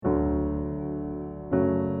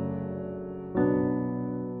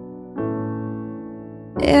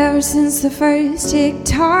Ever since the first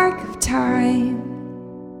tick-tock of time,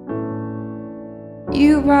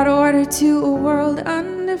 you brought order to a world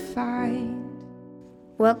undefined.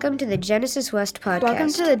 Welcome to the Genesis West Podcast. Welcome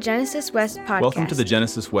to the Genesis West Podcast. Welcome to the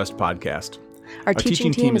Genesis West Podcast. Our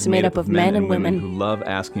teaching team is made up of men and women who love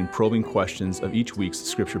asking probing questions of each week's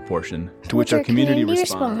scripture portion, to which our community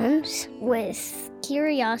responds with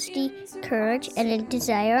curiosity, courage, and a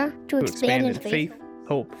desire to expand in faith,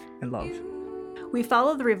 hope, and love. We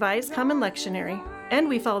follow the Revised Common Lectionary, and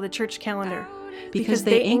we follow the church calendar, because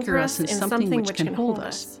they anchor us in something which can hold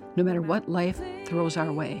us, no matter what life throws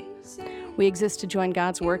our way. We exist to join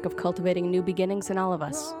God's work of cultivating new beginnings in all of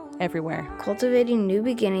us, everywhere. Cultivating new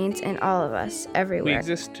beginnings in all of us, everywhere. We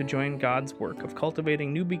exist to join God's work of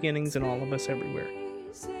cultivating new beginnings in all of us, everywhere.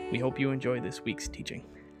 We hope you enjoy this week's teaching.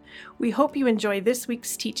 We hope you enjoy this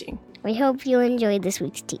week's teaching. We hope you enjoy this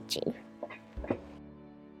week's teaching.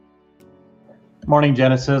 Morning,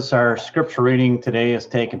 Genesis. Our scripture reading today is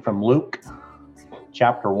taken from Luke,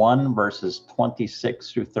 chapter 1, verses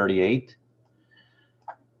 26 through 38.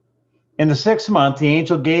 In the 6th month, the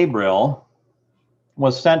angel Gabriel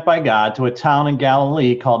was sent by God to a town in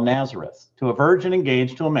Galilee called Nazareth, to a virgin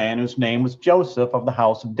engaged to a man whose name was Joseph of the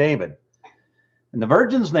house of David. And the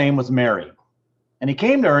virgin's name was Mary. And he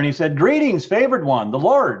came to her and he said, "Greetings, favored one, the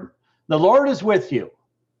Lord is with you."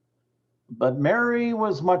 But Mary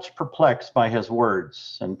was much perplexed by his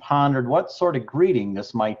words and pondered what sort of greeting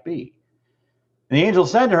this might be. And the angel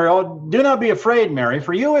said to her, "Oh, do not be afraid, Mary,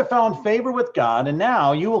 for you have found favor with God, and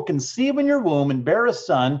now you will conceive in your womb and bear a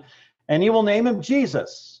son, and you will name him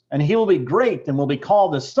Jesus. And he will be great and will be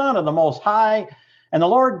called the Son of the Most High. And the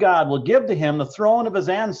Lord God will give to him the throne of his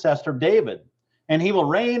ancestor David, and he will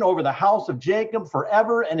reign over the house of Jacob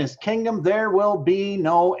forever, and his kingdom there will be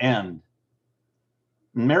no end."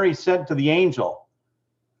 And Mary said to the angel,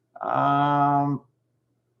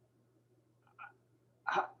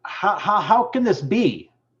 How can this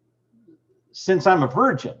be, since I'm a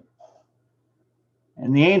virgin?"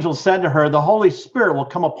 And the angel said to her, "The Holy Spirit will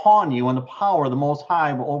come upon you, and the power of the Most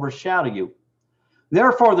High will overshadow you.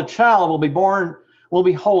 Therefore, the child will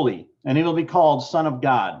be holy, and he will be called Son of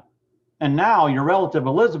God. And now your relative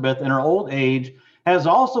Elizabeth, in her old age, has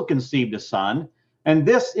also conceived a son, and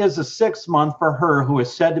this is the 6th month for her who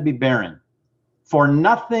is said to be barren. For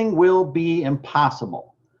nothing will be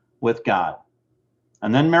impossible with God."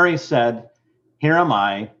 And then Mary said, "Here am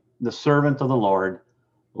I, the servant of the Lord.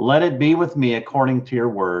 Let it be with me according to your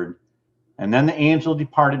word." And then the angel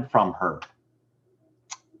departed from her.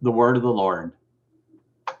 The word of the Lord.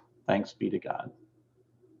 Thanks be to God.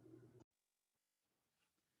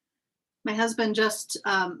 My husband just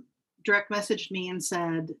direct messaged me and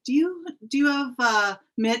said, do you have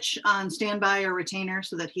Mitch on standby or retainer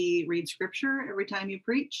so that he reads scripture every time you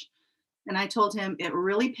preach? And I told him it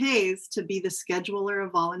really pays to be the scheduler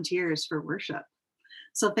of volunteers for worship.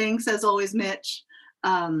 So thanks as always, Mitch.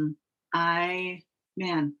 If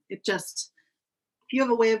you have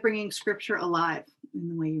a way of bringing scripture alive in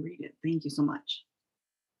the way you read it, thank you so much.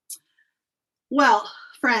 Well,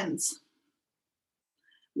 friends,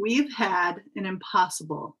 we've had an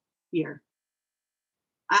impossible year.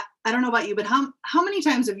 I don't know about you, but how many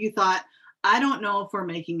times have you thought, I don't know if we're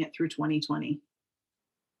making it through 2020?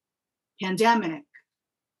 Pandemic,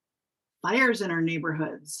 fires in our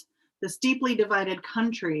neighborhoods, this deeply divided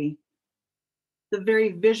country, the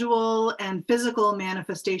very visual and physical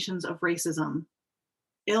manifestations of racism,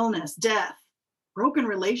 illness, death, broken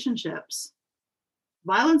relationships,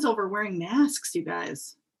 violence over wearing masks, you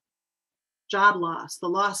guys, job loss, the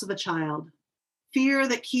loss of a child, fear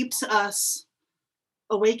that keeps us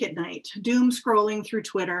awake at night, doom scrolling through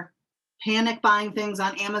Twitter, panic buying things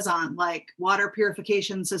on Amazon like water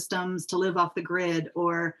purification systems to live off the grid,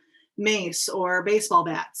 or mace or baseball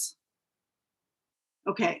bats.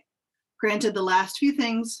 Okay, granted, the last few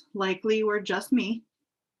things likely were just me,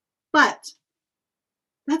 but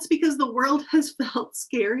that's because the world has felt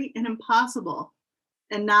scary and impossible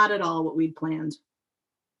and not at all what we'd planned.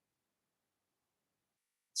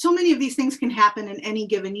 So many of these things can happen in any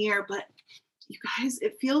given year, but you guys,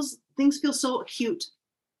 things feel so acute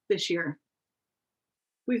this year.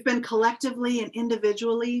 We've been collectively and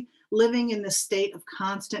individually living in this state of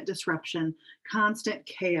constant disruption, constant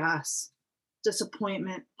chaos,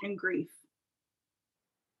 disappointment, and grief.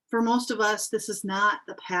 For most of us, this is not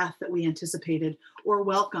the path that we anticipated or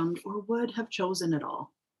welcomed or would have chosen at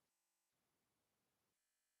all.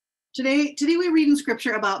 Today we read in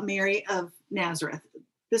scripture about Mary of Nazareth.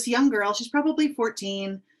 This young girl, she's probably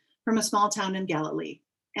 14, from a small town in Galilee.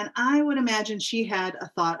 And I would imagine she had a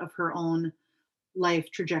thought of her own life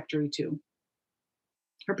trajectory too.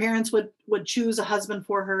 Her parents would choose a husband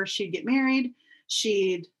for her. She'd get married.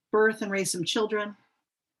 She'd birth and raise some children.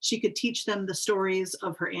 She could teach them the stories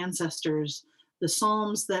of her ancestors, the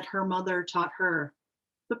psalms that her mother taught her,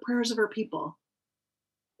 the prayers of her people.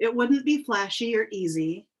 It wouldn't be flashy or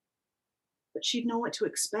easy, but she'd know what to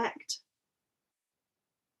expect.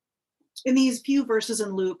 In these few verses in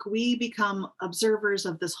Luke, we become observers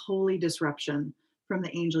of this holy disruption from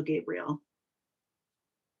the angel Gabriel.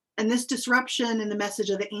 And this disruption in the message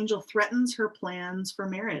of the angel threatens her plans for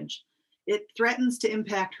marriage. It threatens to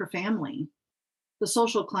impact her family, the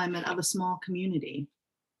social climate of a small community,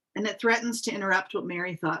 and it threatens to interrupt what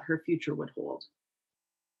Mary thought her future would hold.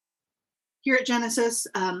 Here at Genesis,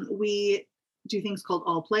 we do things called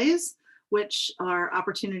all plays, which are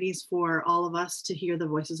opportunities for all of us to hear the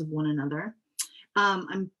voices of one another.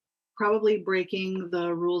 I'm probably breaking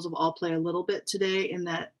the rules of all play a little bit today in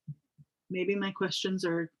that maybe my questions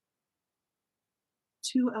are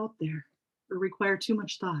too out there or require too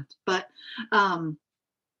much thought. But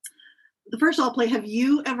the first all play, have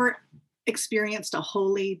you ever experienced a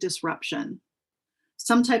holy disruption?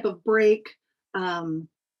 Some type of break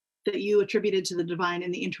that you attributed to the divine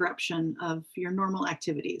in the interruption of your normal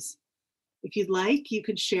activities? If you'd like, you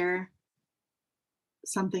could share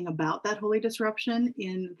something about that holy disruption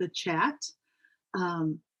in the chat.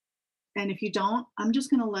 And if you don't, I'm just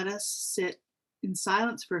going to let us sit in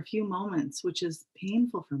silence for a few moments, which is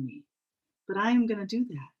painful for me, but I am going to do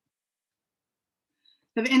that.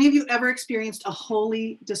 Have any of you ever experienced a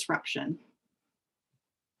holy disruption?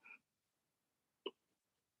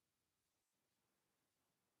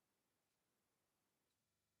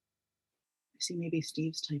 I see maybe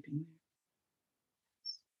Steve's typing there.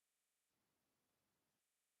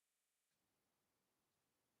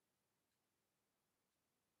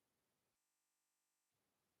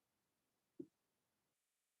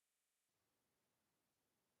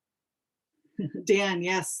 Dan,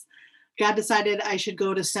 yes. God decided I should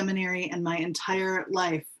go to seminary and my entire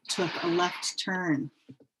life took a left turn.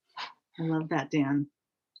 I love that, Dan.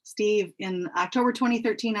 Steve, in October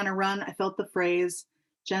 2013 on a run, I felt the phrase,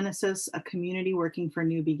 Genesis, a community working for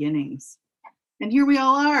new beginnings. And here we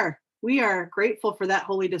all are. We are grateful for that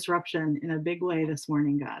holy disruption in a big way this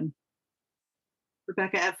morning, God.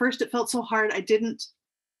 Rebecca, at first it felt so hard, I didn't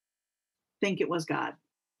think it was God.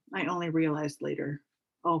 I only realized later.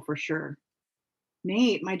 Oh, for sure.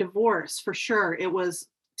 Nate, my divorce, for sure. It was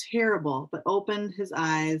terrible, but opened his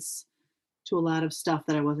eyes to a lot of stuff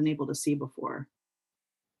that I wasn't able to see before.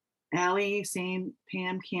 Allie, same.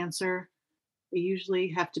 Pam, cancer. I usually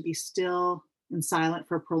have to be still and silent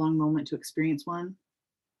for a prolonged moment to experience one.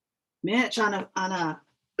 Mitch, on a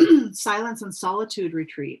silence and solitude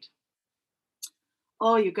retreat.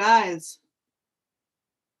 Oh, you guys.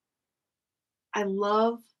 I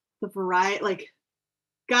love the variety, like,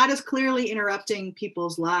 God is clearly interrupting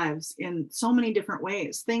people's lives in so many different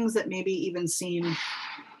ways, things that maybe even seem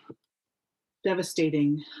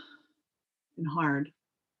devastating and hard.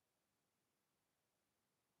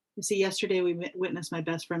 You see, yesterday we witnessed my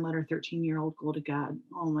best friend let her 13-year-old go to God.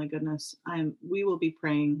 Oh my goodness. We will be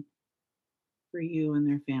praying for you and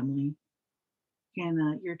their family.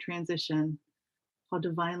 Hannah, your transition, how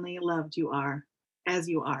divinely loved you are, as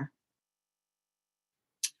you are.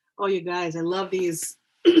 Oh, you guys, I love these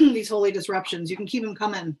these holy disruptions. You can keep them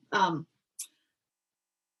coming.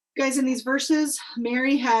 Guys, in these verses,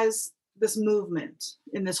 Mary has this movement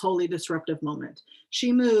in this holy disruptive moment.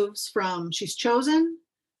 She moves from she's chosen,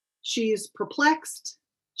 she's perplexed,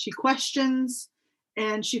 she questions,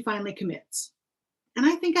 and she finally commits. And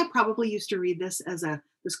I think I probably used to read this as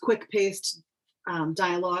this quick-paced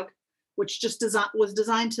dialogue, which just was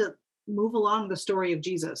designed to move along the story of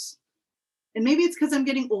Jesus. And maybe it's because I'm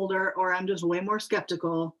getting older or I'm just way more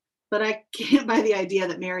skeptical, but I can't buy the idea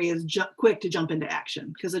that Mary is quick to jump into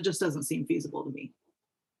action because it just doesn't seem feasible to me.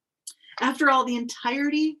 After all, the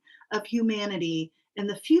entirety of humanity and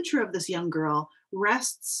the future of this young girl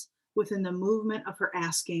rests within the movement of her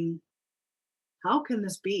asking, how can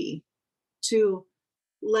this be? To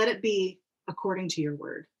let it be according to your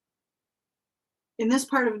word. In this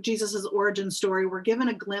part of Jesus's origin story, we're given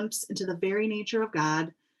a glimpse into the very nature of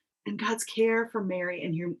God and God's care for Mary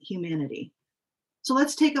and humanity. So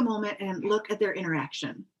let's take a moment and look at their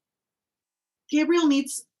interaction. Gabriel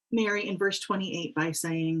meets Mary in verse 28 by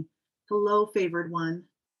saying, hello, favored one,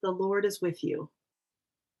 the Lord is with you.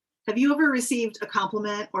 Have you ever received a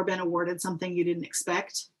compliment or been awarded something you didn't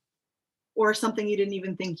expect or something you didn't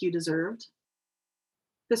even think you deserved?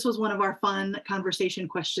 This was one of our fun conversation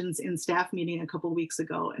questions in staff meeting a couple weeks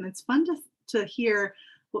ago, and it's fun to hear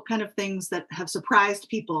what kind of things that have surprised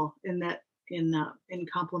people in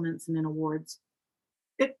compliments and in awards.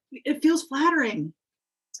 It feels flattering,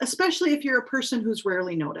 especially if you're a person who's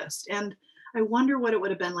rarely noticed. And I wonder what it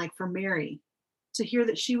would have been like for Mary to hear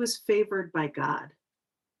that she was favored by God.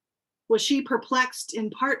 Was she perplexed in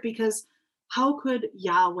part because how could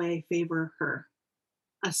Yahweh favor her?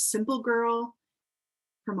 A simple girl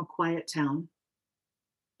from a quiet town.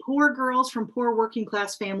 Poor girls from poor working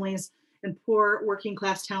class families and poor working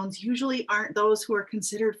class towns usually aren't those who are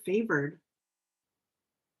considered favored.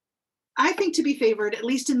 I think to be favored, at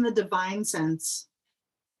least in the divine sense,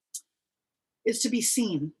 is to be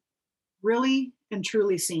seen, really and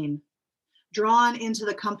truly seen, drawn into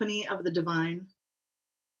the company of the divine.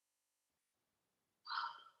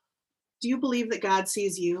 Do you believe that God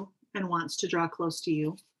sees you and wants to draw close to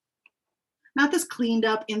you? Not this cleaned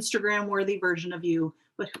up, Instagram-worthy version of you,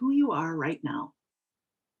 but who you are right now.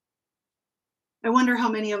 I wonder how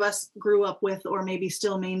many of us grew up with, or maybe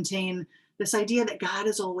still maintain, this idea that God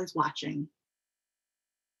is always watching,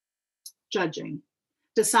 judging,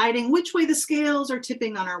 deciding which way the scales are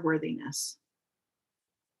tipping on our worthiness.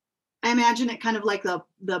 I imagine it kind of like the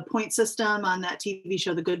point system on that TV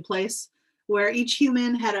show, The Good Place, where each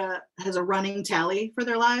human has a running tally for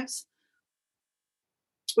their lives,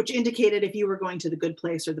 which indicated if you were going to the good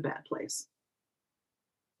place or the bad place.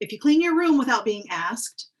 If you clean your room without being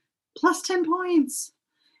asked, plus 10 points.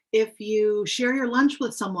 If you share your lunch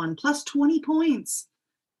with someone, plus 20 points.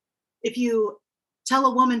 If you tell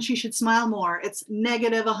a woman she should smile more, it's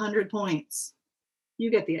negative 100 points.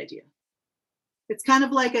 You get the idea. It's kind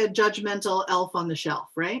of like a judgmental elf on the shelf,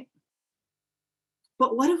 right?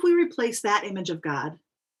 But what if we replace that image of God,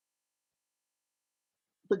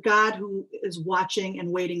 the God who is watching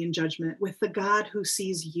and waiting in judgment, with the God who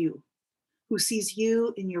sees you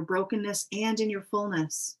in your brokenness and in your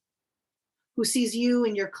fullness, who sees you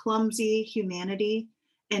in your clumsy humanity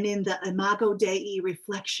and in the imago Dei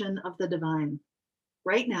reflection of the divine.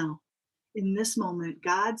 Right now, in this moment,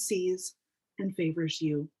 God sees and favors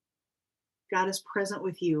you. God is present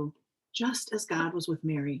with you, just as God was with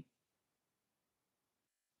Mary.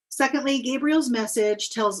 Secondly, Gabriel's message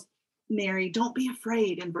tells Mary, don't be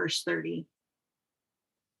afraid in verse 30.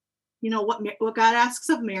 You know, what God asks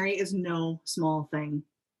of Mary is no small thing.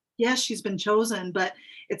 Yes, she's been chosen, but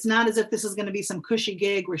it's not as if this is going to be some cushy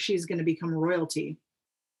gig where she's going to become royalty.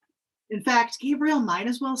 In fact, Gabriel might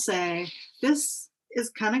as well say, this is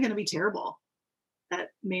kind of going to be terrible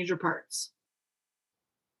at major parts.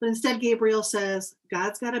 But instead, Gabriel says,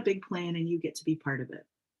 God's got a big plan and you get to be part of it,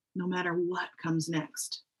 no matter what comes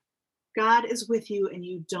next. God is with you and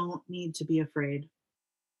you don't need to be afraid.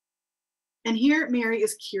 And here Mary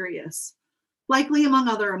is curious, likely among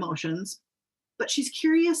other emotions, but she's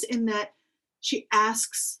curious in that she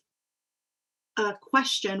asks a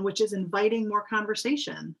question which is inviting more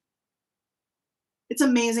conversation. It's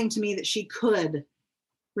amazing to me that she could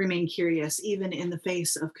remain curious even in the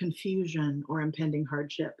face of confusion or impending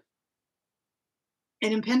hardship.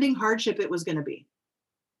 And impending hardship it was going to be.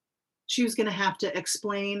 She was going to have to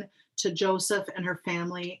explain to Joseph and her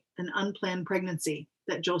family an unplanned pregnancy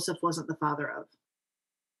that Joseph wasn't the father of.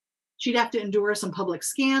 She'd have to endure some public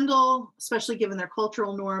scandal, especially given their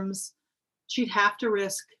cultural norms. She'd have to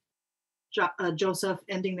risk Joseph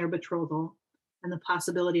ending their betrothal and the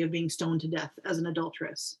possibility of being stoned to death as an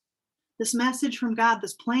adulteress. This message from God,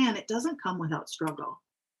 this plan, it doesn't come without struggle.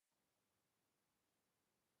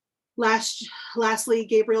 Lastly,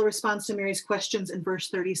 Gabriel responds to Mary's questions in verse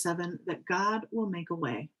 37 that God will make a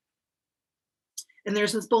way. And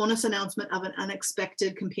there's this bonus announcement of an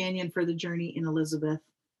unexpected companion for the journey in Elizabeth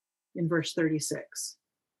in verse 36.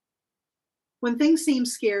 When things seem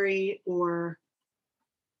scary or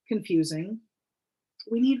confusing,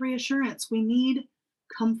 we need reassurance. We need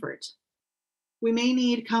comfort. We may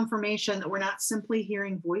need confirmation that we're not simply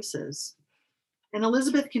hearing voices. And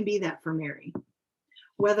Elizabeth can be that for Mary.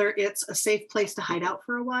 Whether it's a safe place to hide out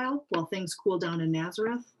for a while things cool down in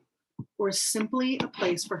Nazareth, or simply a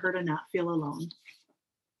place for her to not feel alone.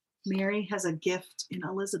 Mary has a gift in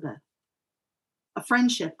Elizabeth, a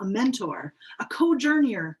friendship, a mentor, a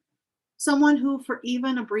co-journeyer, someone who for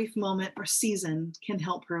even a brief moment or season can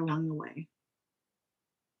help her along the way.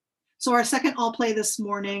 So our second all play this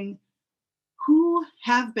morning, who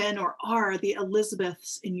have been or are the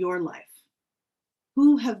Elizabeths in your life?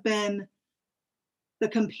 Who have been the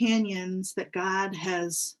companions that God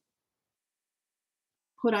has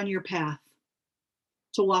put on your path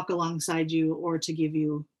to walk alongside you or to give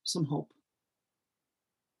you some hope?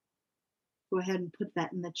 Go ahead and put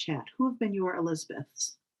that in the chat. Who have been your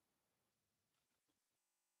Elizabeths?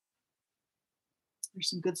 There's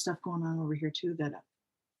some good stuff going on over here too.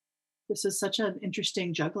 This is such an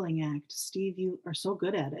interesting juggling act. Steve, you are so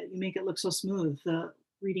good at it. You make it look so smooth. The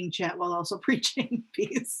reading chat while also preaching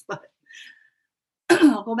piece, but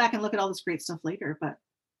I'll go back and look at all this great stuff later. But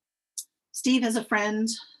Steve has a friend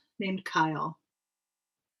named Kyle.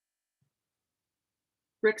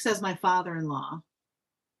 Rick says my father-in-law.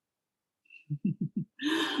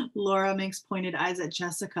 Laura makes pointed eyes at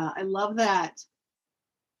Jessica. I love that.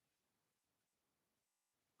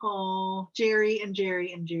 Oh, Jerry and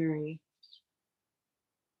Jerry and Jerry.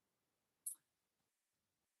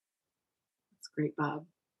 That's great, Bob.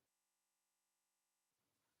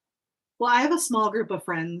 Well, I have a small group of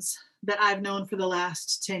friends that I've known for the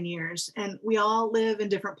last 10 years, and we all live in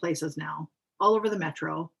different places now, all over the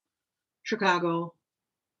metro, Chicago,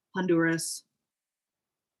 Honduras.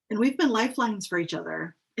 And we've been lifelines for each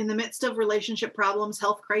other in the midst of relationship problems,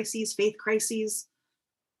 health crises, faith crises.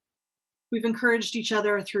 We've encouraged each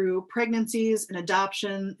other through pregnancies and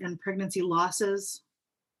adoption and pregnancy losses,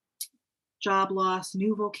 job loss,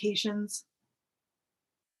 new vocations,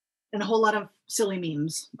 and a whole lot of silly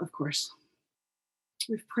memes, of course.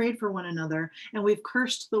 We've prayed for one another, and we've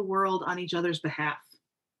cursed the world on each other's behalf.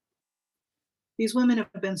 These women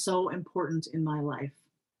have been so important in my life.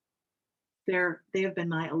 They have been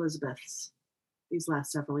my Elizabeths these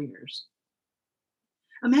last several years.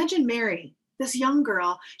 Imagine Mary, this young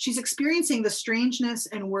girl. She's experiencing the strangeness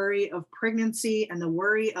and worry of pregnancy and the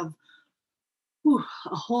worry of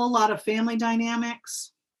a whole lot of family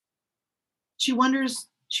dynamics. She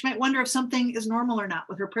might wonder if something is normal or not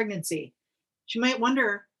with her pregnancy. She might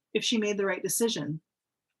wonder if she made the right decision.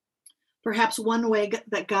 Perhaps one way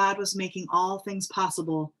that God was making all things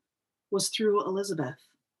possible was through Elizabeth,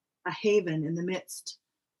 a haven in the midst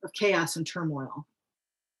of chaos and turmoil.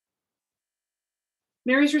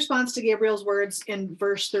 Mary's response to Gabriel's words in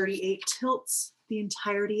verse 38 tilts the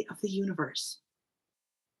entirety of the universe.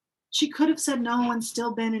 She could have said no and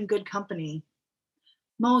still been in good company.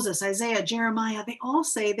 Moses, Isaiah, Jeremiah, they all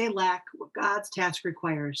say they lack what God's task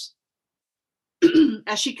requires.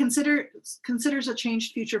 As she considers a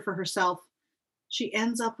changed future for herself, she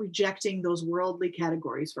ends up rejecting those worldly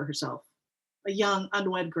categories for herself. A young,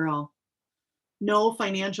 unwed girl, no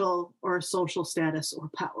financial or social status or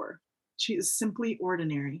power. She is simply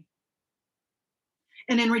ordinary.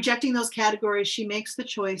 And in rejecting those categories, she makes the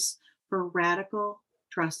choice for radical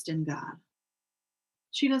trust in God.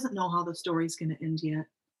 She doesn't know how the story's going to end yet.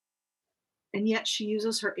 And yet she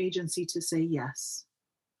uses her agency to say yes,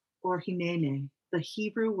 or hinene, the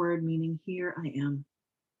Hebrew word meaning here I am.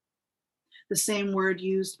 The same word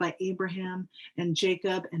used by Abraham and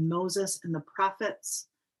Jacob and Moses and the prophets,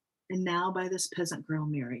 and now by this peasant girl,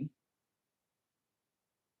 Mary.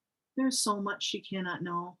 There's so much she cannot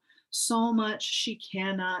know, so much she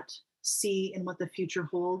cannot see in what the future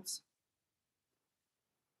holds.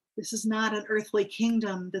 This is not an earthly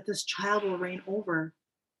kingdom that this child will reign over.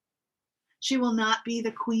 She will not be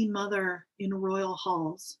the queen mother in royal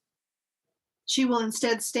halls. She will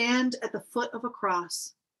instead stand at the foot of a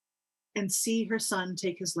cross and see her son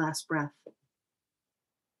take his last breath.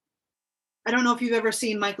 I don't know if you've ever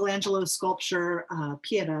seen Michelangelo's sculpture,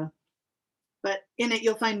 Pieta, but in it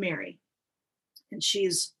you'll find Mary, and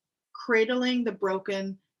she's cradling the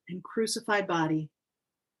broken and crucified body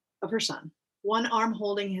of her son, one arm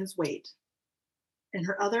holding his weight, and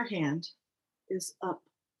her other hand is up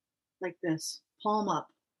like this, palm up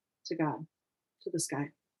to God, to the sky.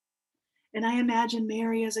 And I imagine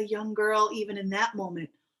Mary as a young girl, even in that moment,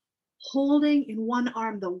 holding in one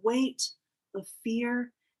arm the weight of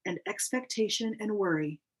fear and expectation and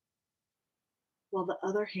worry, while the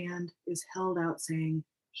other hand is held out saying,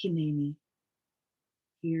 Hineni,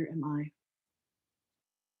 here am I.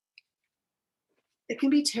 It can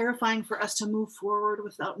be terrifying for us to move forward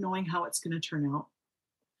without knowing how it's going to turn out,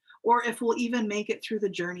 or if we'll even make it through the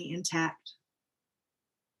journey intact.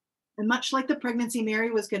 And much like the pregnancy Mary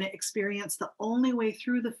was going to experience, the only way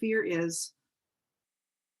through the fear is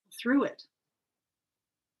through it.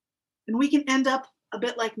 And we can end up a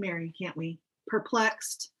bit like Mary, can't we?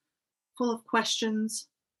 Perplexed, full of questions,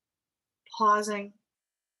 pausing,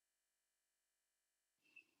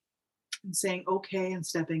 and saying okay and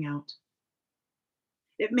stepping out.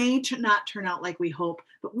 It may not turn out like we hope,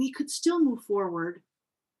 but we could still move forward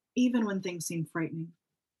even when things seem frightening.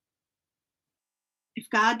 If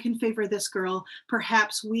God can favor this girl,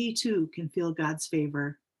 perhaps we too can feel God's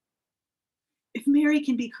favor. If Mary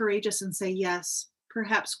can be courageous and say yes,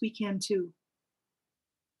 perhaps we can too.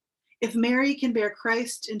 If Mary can bear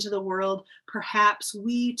Christ into the world, perhaps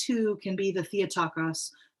we too can be the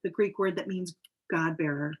Theotokos, the Greek word that means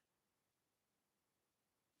God-bearer.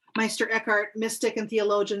 Meister Eckhart, mystic and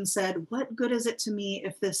theologian, said, "What good is it to me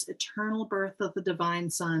if this eternal birth of the divine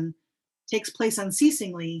Son takes place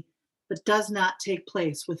unceasingly, but does not take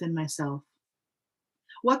place within myself?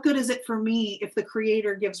 What good is it for me if the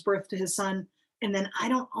Creator gives birth to his Son and then I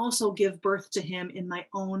don't also give birth to him in my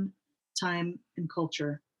own time and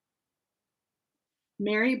culture?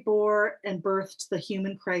 Mary bore and birthed the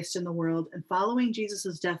human Christ in the world, and following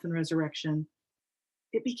Jesus' death and resurrection,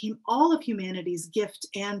 it became all of humanity's gift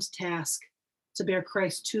and task to bear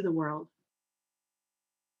Christ to the world.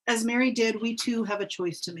 As Mary did, we too have a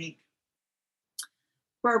choice to make.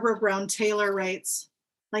 Barbara Brown Taylor writes,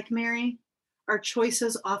 like Mary, our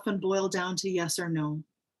choices often boil down to yes or no.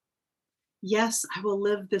 Yes, I will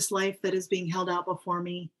live this life that is being held out before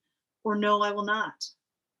me, or no, I will not.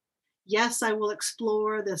 Yes, I will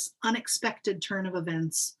explore this unexpected turn of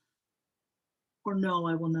events, or no,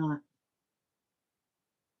 I will not.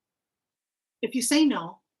 If you say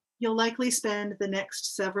no, you'll likely spend the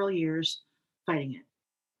next several years fighting it.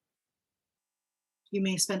 You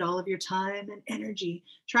may spend all of your time and energy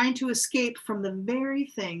trying to escape from the very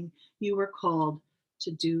thing you were called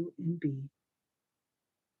to do and be.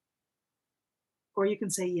 Or you can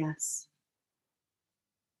say yes.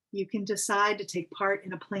 You can decide to take part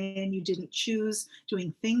in a plan you didn't choose,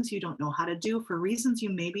 doing things you don't know how to do for reasons you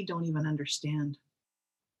maybe don't even understand.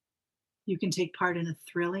 You can take part in a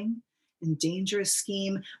thrilling and dangerous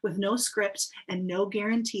scheme with no script and no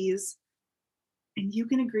guarantees, and you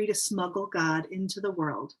can agree to smuggle God into the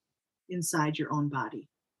world inside your own body.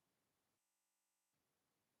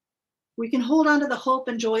 We can hold on to the hope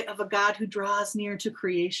and joy of a God who draws near to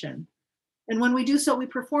creation. And when we do so, we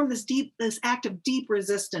perform this act of deep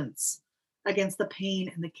resistance against the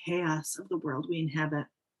pain and the chaos of the world we inhabit.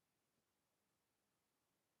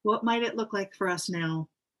 What might it look like for us now,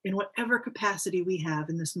 in whatever capacity we have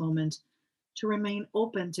in this moment, to remain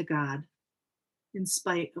open to God in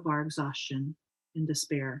spite of our exhaustion and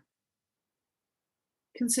despair?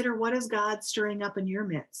 Consider, what is God stirring up in your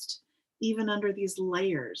midst, even under these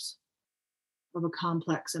layers of a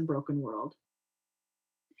complex and broken world?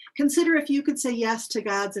 Consider if you could say yes to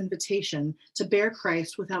God's invitation to bear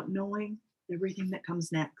Christ without knowing everything that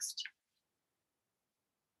comes next.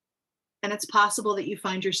 And it's possible that you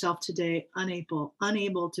find yourself today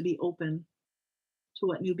unable to be open to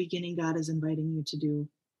what new beginning God is inviting you to do.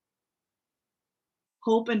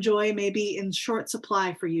 Hope and joy may be in short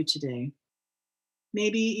supply for you today.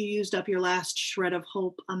 Maybe you used up your last shred of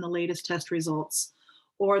hope on the latest test results,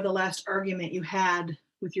 or the last argument you had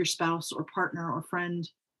with your spouse or partner or friend,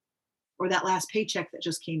 or that last paycheck that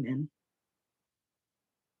just came in.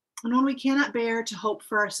 And when we cannot bear to hope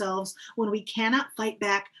for ourselves, when we cannot fight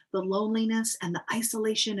back the loneliness and the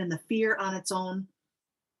isolation and the fear on its own,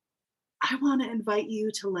 I want to invite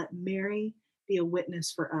you to let Mary be a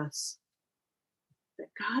witness for us, that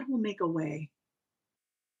God will make a way.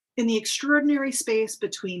 In the extraordinary space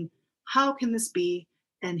between how can this be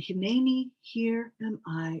and Hineni, here am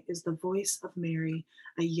I, is the voice of Mary,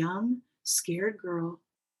 a young, scared girl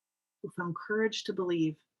who found courage to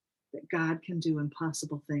believe that God can do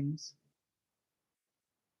impossible things.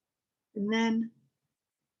 And then,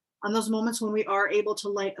 on those moments when we are able to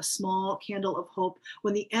light a small candle of hope,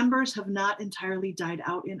 when the embers have not entirely died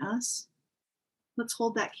out in us, let's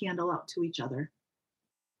hold that candle out to each other,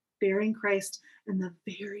 bearing Christ and the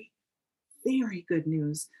very, very good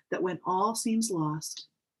news that when all seems lost,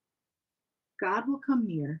 God will come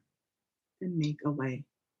near and make a way.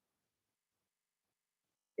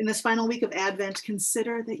 In this final week of Advent,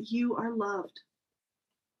 consider that you are loved,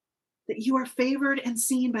 that you are favored and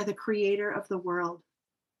seen by the Creator of the world,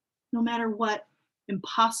 no matter what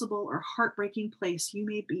impossible or heartbreaking place you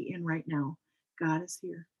may be in right now. God is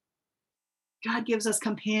here. God gives us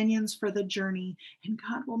companions for the journey, and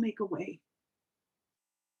God will make a way.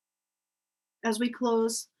 As we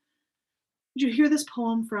close, would you hear this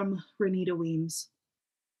poem from Renita Weems?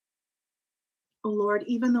 O Lord,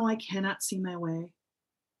 even though I cannot see my way,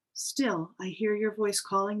 still I hear your voice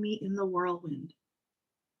calling me in the whirlwind.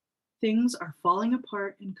 Things are falling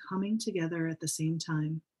apart and coming together at the same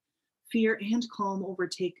time. Fear and calm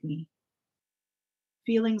overtake me.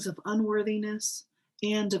 Feelings of unworthiness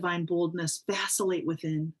and divine boldness vacillate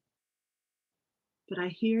within. But I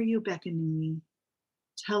hear you beckoning me,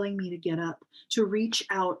 telling me to get up, to reach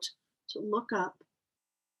out, to look up,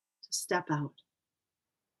 to step out.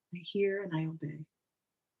 I hear and I obey.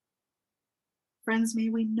 Friends, may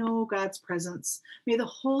we know God's presence. May the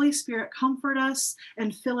Holy Spirit comfort us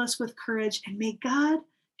and fill us with courage, and may God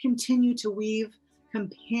continue to weave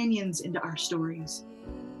companions into our stories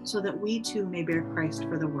so that we too may bear Christ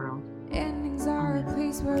for the world. Endings are a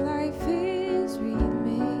place where life is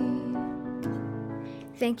remade.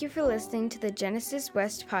 Thank you for listening to the Genesis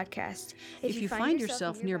West podcast. If you find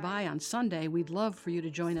yourself nearby on Sunday, we'd love for you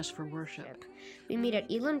to join us for worship. We meet at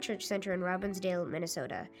Elam Church Center in Robbinsdale,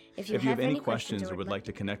 Minnesota. If you have any questions or would like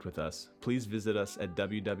to connect with us, please visit us at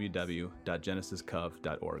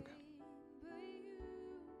www.genesiscov.org.